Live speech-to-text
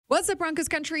What's up, Broncos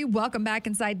country? Welcome back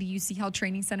inside the UC Health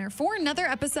Training Center for another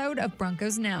episode of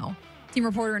Broncos Now. Team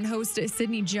reporter and host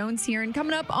Sydney Jones here. And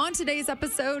coming up on today's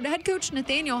episode, head coach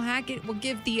Nathaniel Hackett will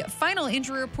give the final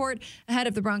injury report ahead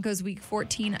of the Broncos Week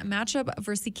 14 matchup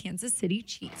versus the Kansas City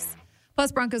Chiefs.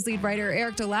 Plus, Broncos lead writer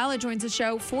Eric Dalala joins the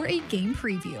show for a game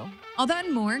preview. All that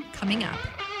and more coming up.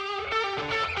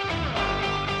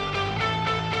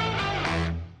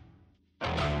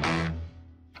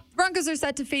 Broncos are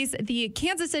set to face the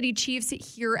Kansas City Chiefs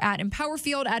here at Empower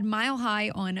Field at Mile High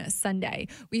on Sunday.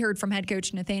 We heard from head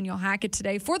coach Nathaniel Hackett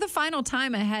today for the final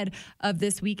time ahead of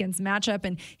this weekend's matchup,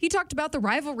 and he talked about the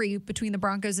rivalry between the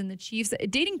Broncos and the Chiefs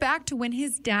dating back to when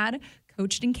his dad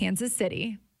coached in Kansas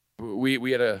City.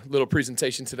 We had a little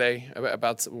presentation today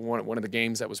about one of the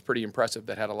games that was pretty impressive,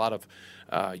 that had a lot of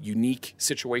unique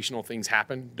situational things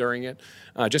happen during it,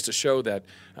 just to show that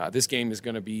this game is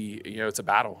going to be, it's a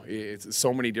battle. It's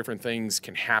so many different things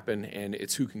can happen, and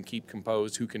it's who can keep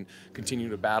composed, who can continue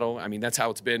to battle. I mean, that's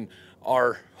how it's been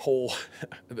the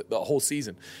whole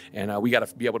season, and we got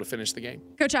to be able to finish the game.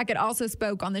 Coach Hackett also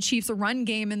spoke on the Chiefs' run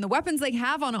game and the weapons they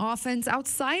have on offense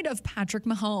outside of Patrick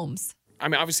Mahomes. I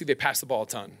mean, obviously they pass the ball a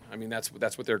ton. I mean, that's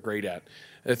what they're great at.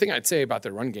 The thing I'd say about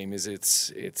their run game is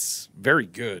it's very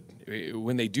good.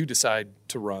 When they do decide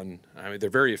to run, I mean,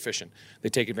 they're very efficient. They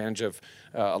take advantage of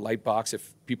a light box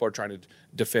if people are trying to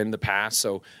defend the pass.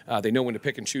 So they know when to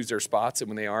pick and choose their spots, and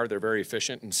when they are, they're very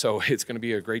efficient. And so it's going to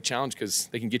be a great challenge because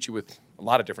they can get you with a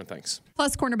lot of different things.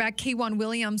 Plus, cornerback K'Wan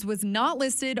Williams was not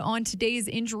listed on today's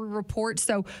injury report.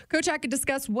 So Coach Hackett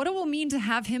discussed what it will mean to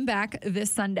have him back this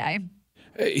Sunday.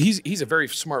 He's a very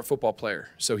smart football player,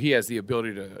 so he has the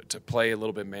ability to play a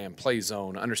little bit man, play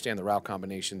zone, understand the route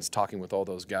combinations, talking with all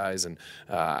those guys, and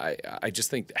I just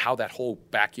think how that whole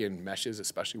back end meshes,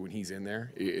 especially when he's in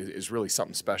there, is really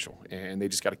something special, and they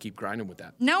just got to keep grinding with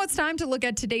that. Now it's time to look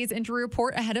at today's injury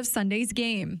report ahead of Sunday's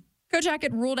game. Coach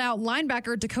Hackett ruled out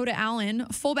linebacker Dakota Allen,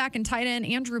 fullback and tight end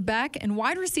Andrew Beck, and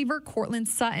wide receiver Cortland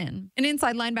Sutton. And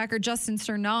inside linebacker Justin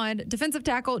Sternad, defensive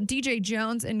tackle DJ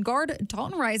Jones, and guard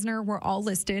Dalton Reisner were all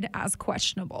listed as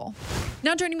questionable.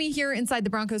 Now joining me here inside the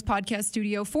Broncos podcast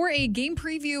studio for a game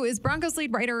preview is Broncos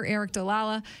lead writer Eric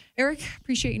Dalala. Eric,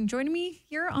 appreciate you joining me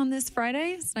here on this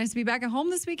Friday. It's nice to be back at home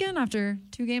this weekend after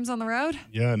 2 games on the road.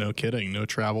 Yeah, no kidding. No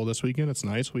travel this weekend. It's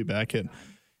nice. We'll be back at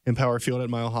Empower Field at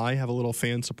Mile High, have a little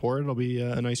fan support. It'll be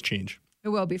a nice change. It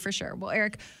will be for sure. Well,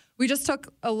 Eric, we just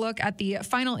took a look at the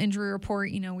final injury report.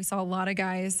 We saw a lot of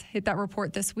guys hit that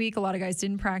report this week. A lot of guys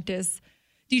didn't practice.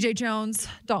 DJ Jones,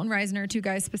 Dalton Reisner, 2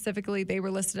 guys specifically, they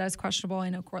were listed as questionable. I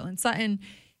know Cortland Sutton,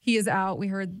 he is out. We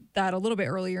heard that a little bit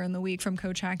earlier in the week from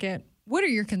Coach Hackett. What are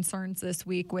your concerns this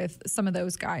week with some of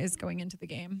those guys going into the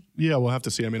game? Yeah, we'll have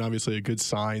to see. I mean, obviously a good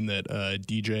sign that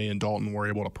DJ and Dalton were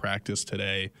able to practice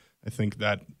today. I think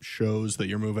that shows that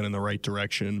you're moving in the right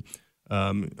direction.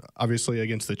 Obviously,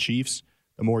 against the Chiefs,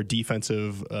 the more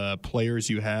defensive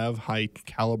players you have,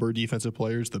 high-caliber defensive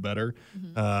players, the better.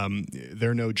 Mm-hmm.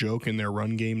 They're no joke in their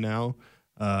run game now.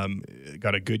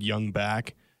 Got a good young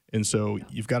back. And so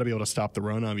you've got to be able to stop the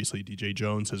run. Obviously, DJ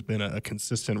Jones has been a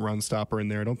consistent run stopper in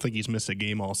there. I don't think he's missed a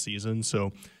game all season.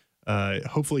 So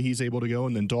hopefully he's able to go.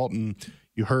 And then Dalton,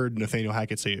 you heard Nathaniel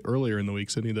Hackett say earlier in the week,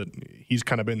 Sydney, that he's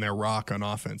kind of been their rock on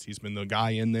offense. He's been the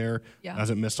guy in there,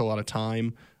 hasn't missed a lot of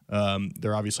time.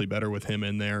 They're obviously better with him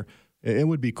in there. It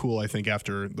would be cool, I think,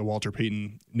 after the Walter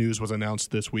Payton news was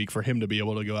announced this week for him to be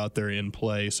able to go out there and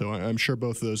play. So I'm sure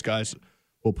both of those guys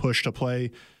will push to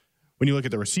play. When you look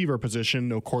at the receiver position,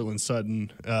 no Cortland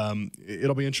Sutton,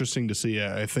 it'll be interesting to see.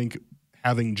 I think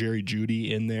having Jerry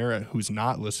Jeudy in there, who's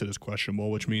not listed as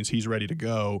questionable, which means he's ready to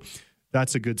go,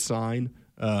 that's a good sign.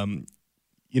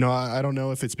 I don't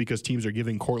know if it's because teams are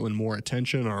giving Cortland more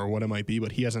attention or what it might be,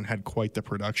 but he hasn't had quite the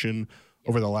production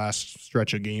over the last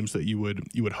stretch of games that you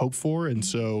would hope for. And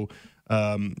so,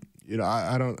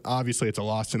 I don't. Obviously, it's a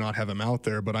loss to not have him out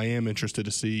there, but I am interested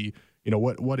to see,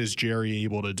 what is Jerry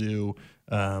able to do.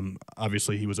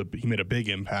 Obviously, he made a big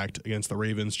impact against the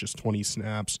Ravens, just 20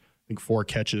 snaps, I think 4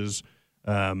 catches.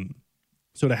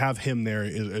 So to have him there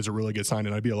is a really good sign,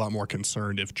 and I'd be a lot more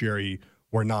concerned if Jerry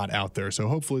were not out there. So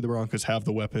hopefully the Broncos have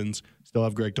the weapons, still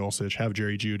have Greg Dulcich, have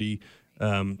Jerry Jeudy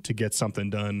to get something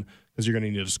done, because you're going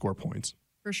to need to score points.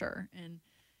 For sure. And,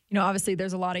 obviously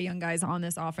there's a lot of young guys on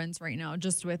this offense right now,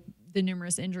 just with the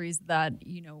numerous injuries that,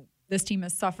 this team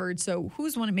has suffered. So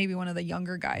who's maybe one of the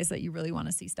younger guys that you really want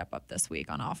to see step up this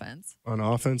week on offense? On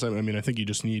offense, I mean, I think you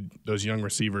just need those young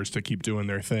receivers to keep doing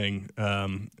their thing.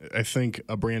 I think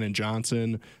a Brandon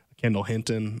Johnson, Kendall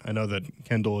Hinton, I know that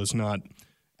Kendall is not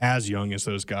as young as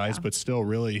those guys, but still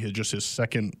really just his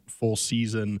second full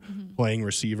season playing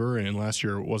receiver, and last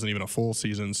year it wasn't even a full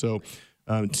season. So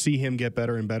To see him get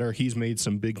better and better, he's made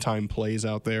some big-time plays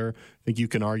out there. I think you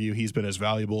can argue he's been as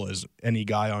valuable as any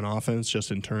guy on offense,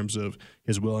 just in terms of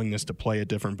his willingness to play at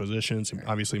different positions. He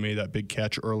obviously made that big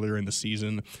catch earlier in the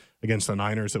season against the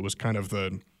Niners. That was kind of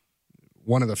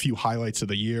one of the few highlights of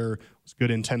the year. It was good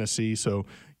in Tennessee. So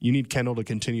you need Kendall to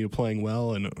continue playing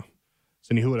well. And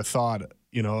Cindy, who would have thought,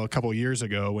 a couple of years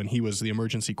ago when he was the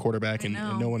emergency quarterback and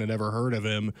no one had ever heard of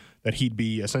him, that he'd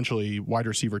be essentially wide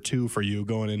receiver 2 for you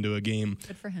going into a game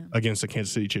against the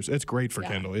Kansas City Chiefs. It's great for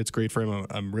Kendall. It's great for him.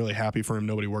 I'm really happy for him.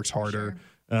 Nobody works harder.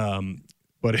 Sure.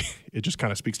 But it just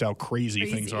kind of speaks to how crazy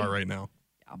things are right now.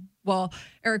 Yeah. Well,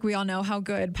 Eric, we all know how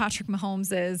good Patrick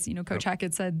Mahomes is. Coach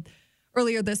Hackett said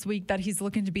earlier this week that he's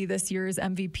looking to be this year's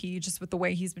MVP just with the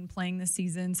way he's been playing this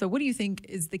season. So what do you think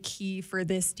is the key for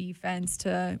this defense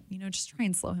to, just try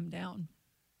and slow him down?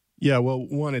 Yeah, well,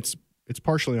 one, it's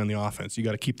partially on the offense. You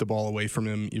got to keep the ball away from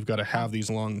him. You've got to have these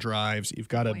long drives. You've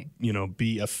got to,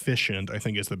 be efficient, I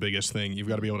think is the biggest thing. You've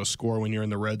got to be able to score when you're in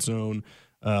the red zone.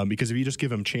 Because if you just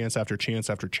give him chance after chance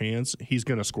after chance, he's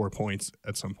going to score points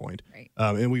at some point. Right.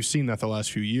 And we've seen that the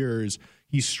last few years.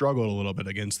 He's struggled a little bit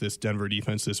against this Denver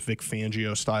defense, this Vic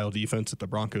Fangio-style defense that the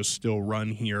Broncos still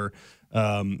run here.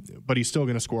 But he's still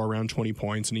going to score around 20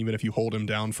 points, and even if you hold him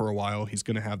down for a while, he's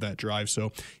going to have that drive.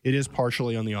 So it is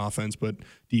partially on the offense, but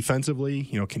defensively,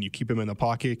 can you keep him in the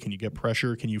pocket? Can you get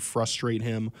pressure? Can you frustrate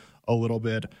him a little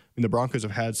bit? The Broncos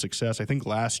have had success. I think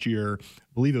last year,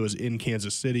 I believe it was in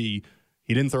Kansas City,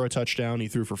 he didn't throw a touchdown. He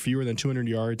threw for fewer than 200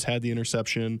 yards, had the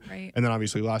interception. Right. And then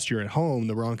obviously last year at home,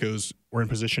 the Broncos were in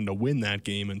position to win that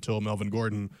game until Melvin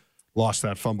Gordon lost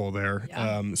that fumble there.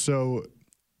 Yeah. So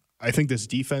I think this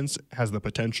defense has the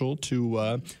potential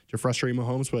to frustrate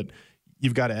Mahomes, but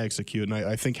you've got to execute. And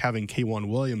I think having K'Wan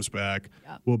Williams back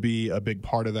will be a big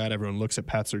part of that. Everyone looks at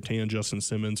Pat Surtain, Justin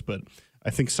Simmons, but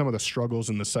I think some of the struggles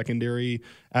in the secondary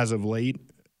as of late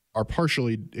are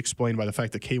partially explained by the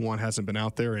fact that K'Wan hasn't been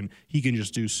out there and he can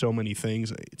just do so many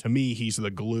things. To me, he's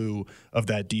the glue of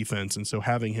that defense. And so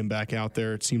having him back out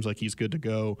there, it seems like he's good to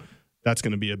go. That's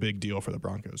going to be a big deal for the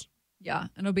Broncos. Yeah.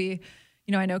 And it'll be,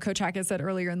 I know Coach Hackett said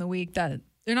earlier in the week that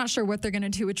they're not sure what they're going to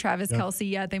do with Travis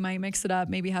Kelce yet. They might mix it up,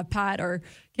 maybe have Pat or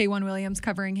K'Wan Williams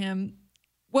covering him.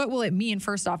 What will it mean,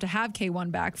 first off, to have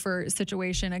K'Wan back for a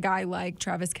situation, a guy like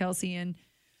Travis Kelce, and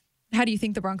how do you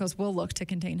think the Broncos will look to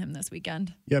contain him this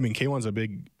weekend? Yeah, K'Wan's a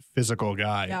big physical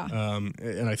guy. Yeah.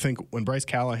 And I think when Bryce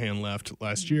Callahan left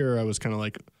last year, I was kind of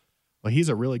like, well, he's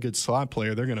a really good slot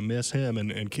player. They're going to miss him.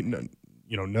 And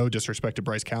no disrespect to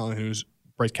Bryce Callahan,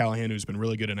 who's been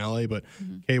really good in LA, but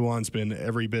K'Wan's been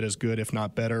every bit as good, if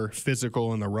not better,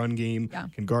 physical in the run game,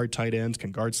 can guard tight ends,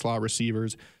 can guard slot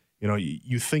receivers.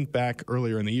 You think back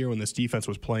earlier in the year when this defense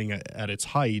was playing at its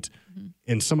height,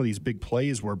 and some of these big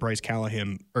plays where Bryce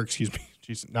Callahan,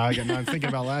 now I'm thinking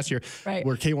about last year, right,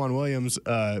 where K'Wan Williams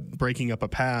breaking up a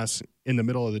pass in the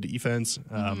middle of the defense,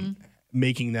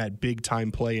 making that big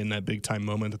time play in that big time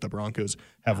moment that the Broncos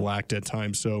have lacked at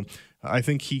times. So I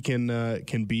think he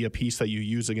can be a piece that you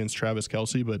use against Travis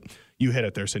Kelce, but you hit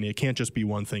it there, Cindy. It can't just be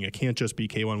one thing. It can't just be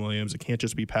K'Wan Williams. It can't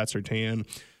just be Pat Surtain.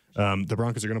 The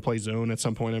Broncos are going to play zone at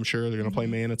some point, I'm sure. They're going to play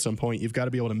man at some point. You've got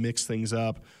to be able to mix things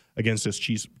up against this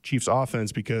Chiefs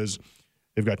offense because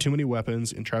they've got too many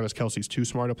weapons, and Travis Kelce's too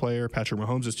smart a player. Patrick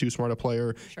Mahomes is too smart a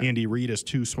player. Sure. Andy Reid is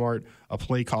too smart a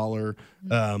play caller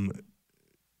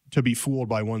to be fooled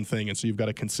by one thing. And so you've got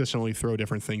to consistently throw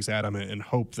different things at them and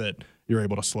hope that you're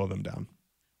able to slow them down.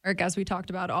 Eric, as we talked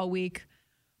about all week,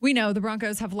 we know the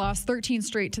Broncos have lost 13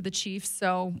 straight to the Chiefs.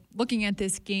 So looking at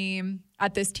this game,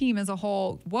 at this team as a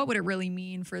whole, what would it really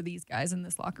mean for these guys in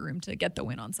this locker room to get the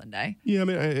win on Sunday? Yeah,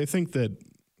 I think that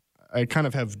I kind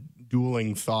of have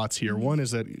dueling thoughts here. One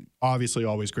is that obviously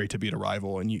always great to beat a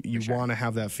rival, and you want to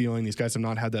have that feeling. These guys have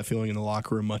not had that feeling in the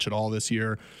locker room much at all this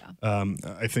year. Yeah.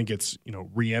 I think it's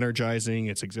re-energizing,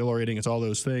 it's exhilarating, it's all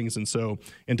those things. And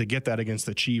to get that against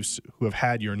the Chiefs, who have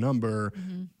had your number,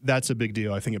 that's a big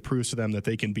deal. I think it proves to them that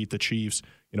they can beat the Chiefs,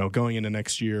 going into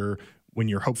next year when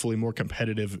you're hopefully more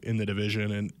competitive in the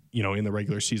division and, in the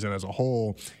regular season as a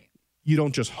whole. You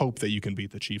don't just hope that you can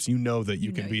beat the Chiefs. You know that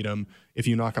you can beat them if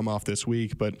you knock them off this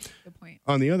week. But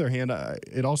on the other hand,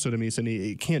 it also, to me,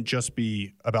 Cindy, it can't just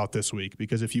be about this week,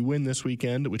 because if you win this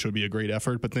weekend, which would be a great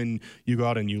effort, but then you go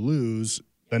out and you lose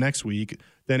the next week,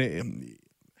 then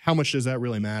how much does that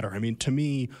really matter? To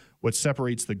me, what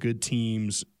separates the good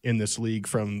teams in this league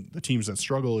from the teams that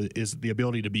struggle is the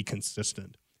ability to be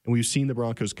consistent. And we've seen the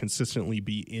Broncos consistently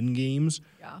be in games.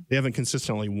 Yeah. They haven't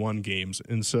consistently won games.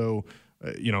 And so,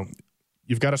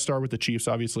 you've got to start with the Chiefs,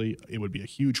 obviously. It would be a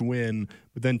huge win.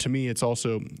 But then to me, it's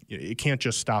also, it can't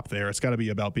just stop there. It's got to be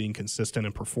about being consistent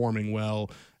and performing well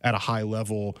at a high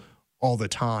level all the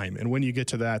time. And when you get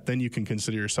to that, then you can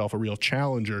consider yourself a real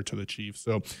challenger to the Chiefs.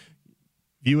 So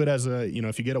view it as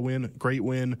if you get a win, great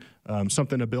win,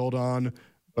 something to build on.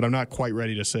 But I'm not quite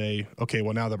ready to say, okay,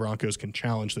 well, now the Broncos can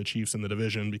challenge the Chiefs in the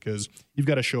division, because you've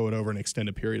got to show it over an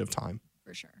extended period of time.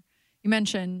 For sure. You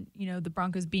mentioned, the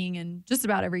Broncos being in just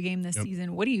about every game this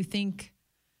season. What do you think?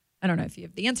 I don't know if you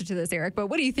have the answer to this, Eric, but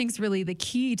what do you think is really the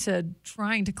key to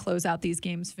trying to close out these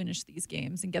games, finish these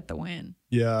games, and get the win?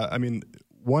 Yeah, I mean,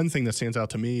 one thing that stands out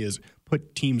to me is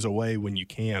put teams away when you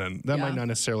can. And that might not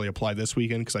necessarily apply this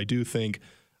weekend, because I do think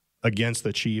against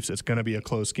the Chiefs, it's going to be a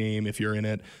close game if you're in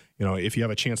it. If you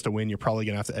have a chance to win, you're probably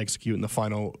going to have to execute in the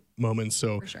final moments.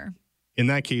 So for sure, in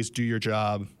that case, do your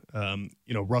job.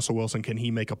 Russell Wilson, can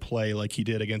he make a play like he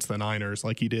did against the Niners,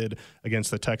 like he did against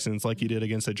the Texans, like he did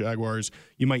against the Jaguars?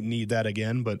 You might need that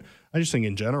again, but I just think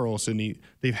in general, Sydney,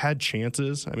 they've had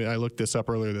chances. I mean, I looked this up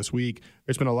earlier this week.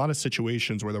 There's been a lot of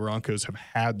situations where the Broncos have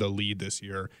had the lead this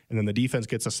year, and then the defense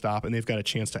gets a stop, and they've got a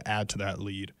chance to add to that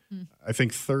lead. I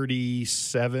think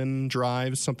 37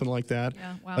 drives, something like that.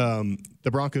 Yeah, wow.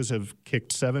 The Broncos have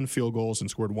kicked 7 field goals and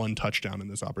scored 1 touchdown in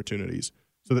those opportunities.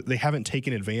 So that they haven't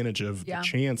taken advantage of the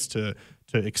chance to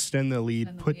extend the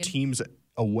lead, put teams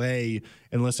away.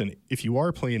 And listen, if you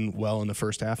are playing well in the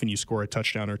first half and you score a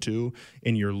touchdown or 2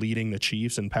 and you're leading the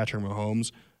Chiefs and Patrick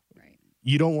Mahomes,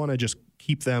 you don't want to just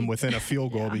keep them within a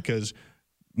field goal, because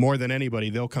more than anybody,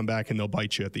 they'll come back and they'll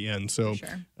bite you at the end. So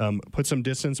put some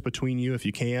distance between you if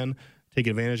you can. Take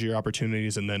advantage of your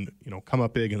opportunities, and then come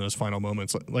up big in those final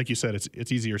moments. Like you said,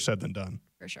 it's easier said than done.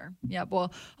 For sure. Yeah.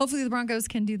 Well, hopefully the Broncos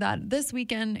can do that this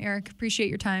weekend. Eric, appreciate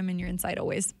your time and your insight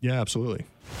always. Yeah, absolutely.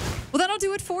 Well, that'll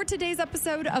do it for today's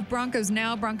episode of Broncos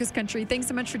Now, Broncos Country. Thanks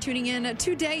so much for tuning in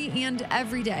today and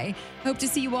every day. Hope to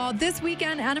see you all this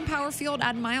weekend at Empower Field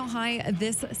at Mile High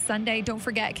this Sunday. Don't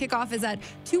forget, kickoff is at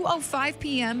 2:05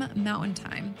 p.m. Mountain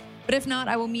Time. But if not,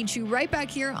 I will meet you right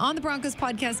back here on the Broncos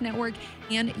Podcast Network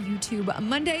and YouTube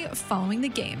Monday following the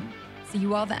game. See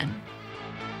you all then.